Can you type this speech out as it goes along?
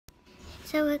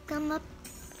So we're gonna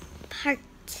part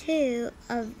 2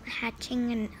 of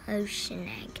hatching an ocean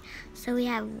egg. So we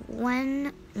have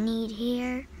one need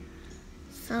here.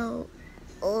 So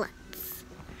let's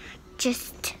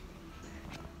just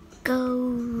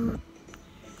go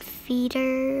feed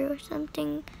her or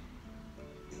something.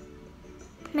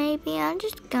 Maybe I'm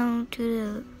just going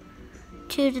to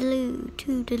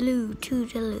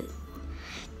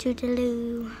the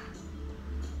loo.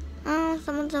 Oh,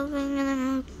 someone's opening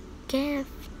a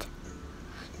gift.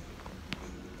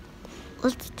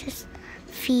 Let's just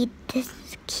feed this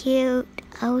cute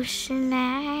ocean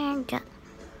egg.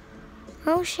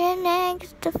 Ocean egg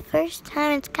is the first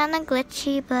time. It's kind of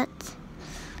glitchy, but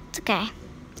it's okay.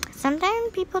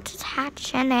 Sometimes people just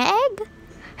hatch an egg.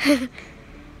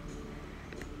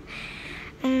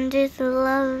 And just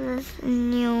love this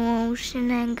new ocean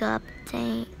egg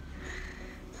update.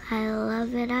 I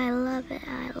love it.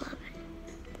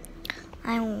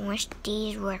 I wish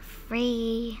these were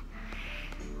free.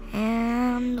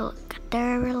 And look,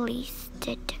 they're released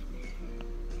it.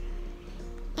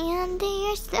 And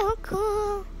they are so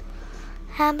cool.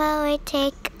 How about we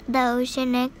take the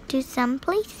ocean egg to some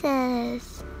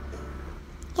places?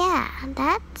 Yeah,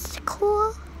 that's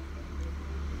cool.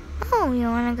 Oh, you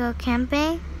wanna go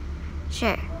camping?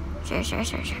 Sure.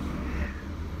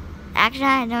 Actually,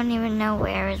 I don't even know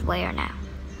where is where now.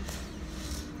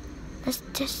 Let's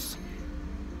just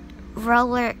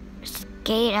roller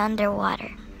skate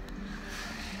underwater.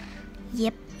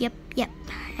 Yep.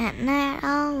 And I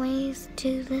always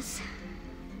do this.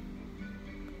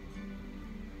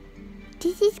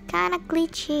 This is kind of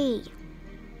glitchy.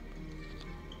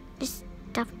 Just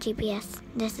stuff GPS.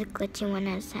 This is glitchy when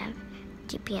I have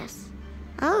GPS.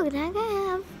 Oh, that guy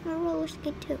have a roller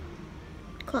skate too.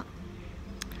 Cool.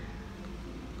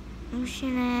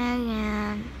 Ocean egg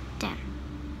and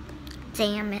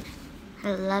damn it.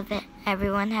 I love it.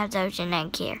 Everyone has ocean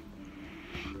egg here.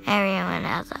 Everyone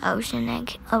has an ocean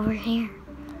egg over here.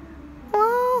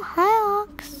 Whoa, hi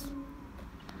Ox.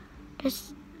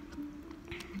 Just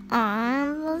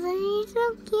he's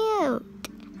so cute.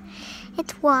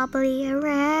 It's wobbly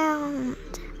around.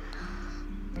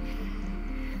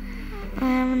 I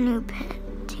have a new pet,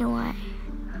 TY.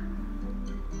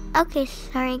 Okay,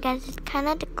 sorry guys, it's kind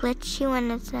of glitchy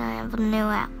when it's a new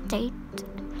update.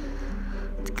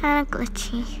 It's kind of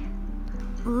glitchy.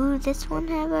 Ooh, this one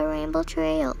have a rainbow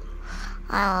trail.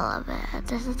 I love it.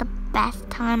 This is the best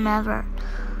time ever.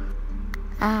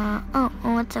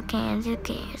 It's okay.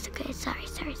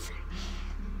 Sorry.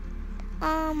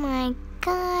 Oh my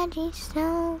god, he's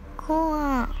so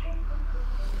cool.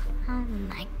 Oh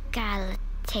my god, let's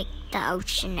take the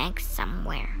ocean egg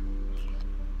somewhere.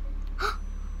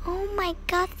 Oh my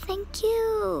god, thank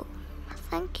you.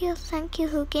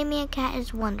 Who gave me a cat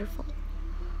is wonderful.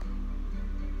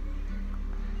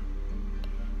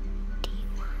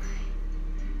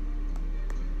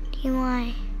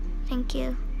 TY, thank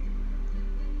you.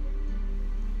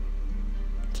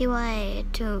 TY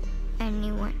to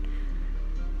anyone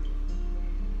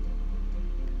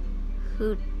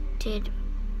who did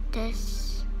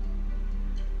this.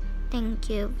 Thank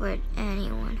you for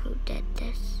anyone who did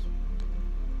this.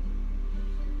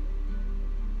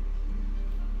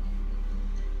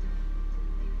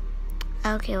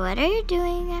 Okay, what are you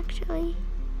doing actually?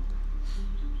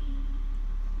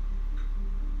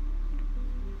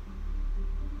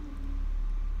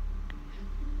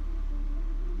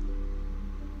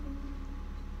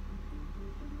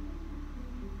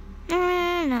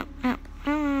 No,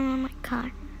 my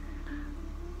car.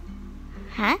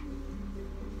 Huh?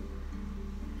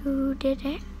 Who did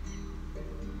it?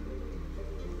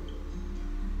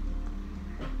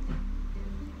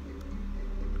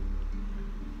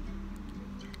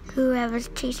 Whoever's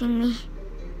chasing me,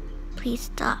 please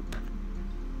stop.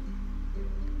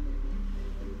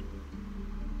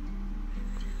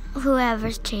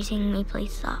 Whoever's chasing me,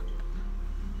 please stop.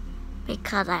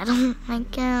 Because I don't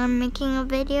like it. I'm making a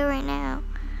video right now.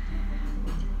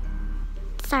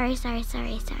 Sorry. Sorry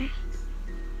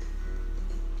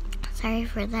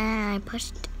for that. I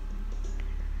pushed.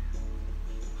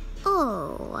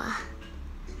 Oh,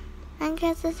 I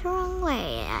guess it's the wrong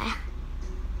way.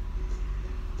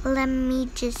 Let me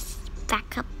just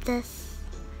back up this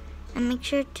and make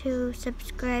sure to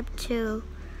subscribe to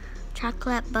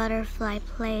Chocolate Butterfly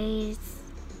Plays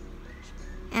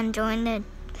and join the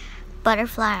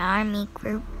Butterfly Army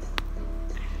group.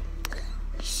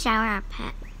 Shower our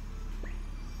pet.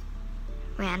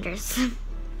 Randers. Are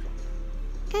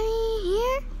you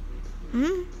here?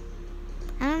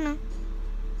 I don't know.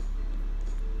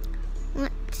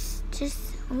 Let's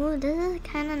just. Oh, this is a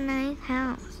kind of nice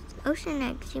house. Ocean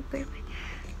egg, super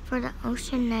for the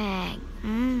ocean egg.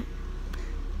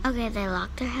 Okay, they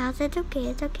locked their house. It's okay,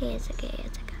 it's okay, it's okay,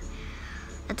 it's okay.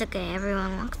 It's okay,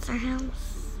 everyone locks their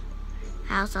house.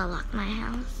 I also locked my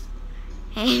house.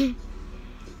 Hey,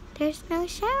 there's no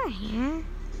shower here.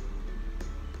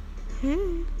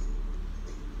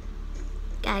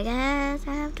 I guess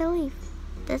I have to leave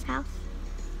this house.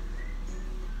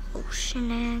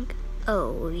 Ocean egg.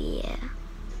 Oh, yeah.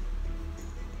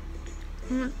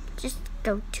 Just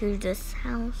go to this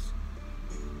house.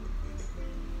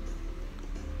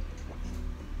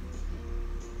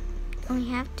 We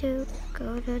have to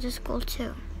go to the school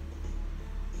too.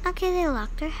 Okay, they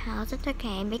locked their house. It's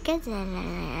okay because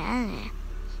Hey,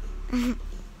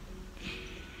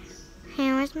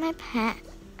 where's my pet?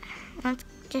 Let's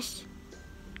just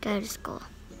go to school.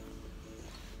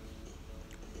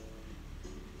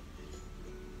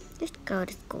 Just go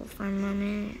to school for a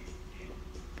moment.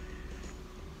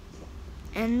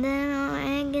 And then our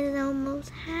egg is almost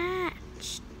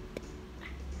hatched.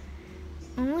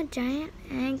 Oh, a giant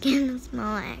egg and a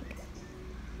small egg.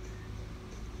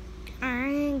 Our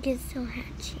egg is so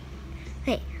hatchy.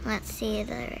 Wait, let's see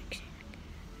the direction.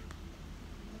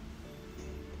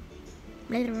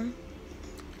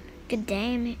 Good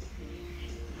damn it.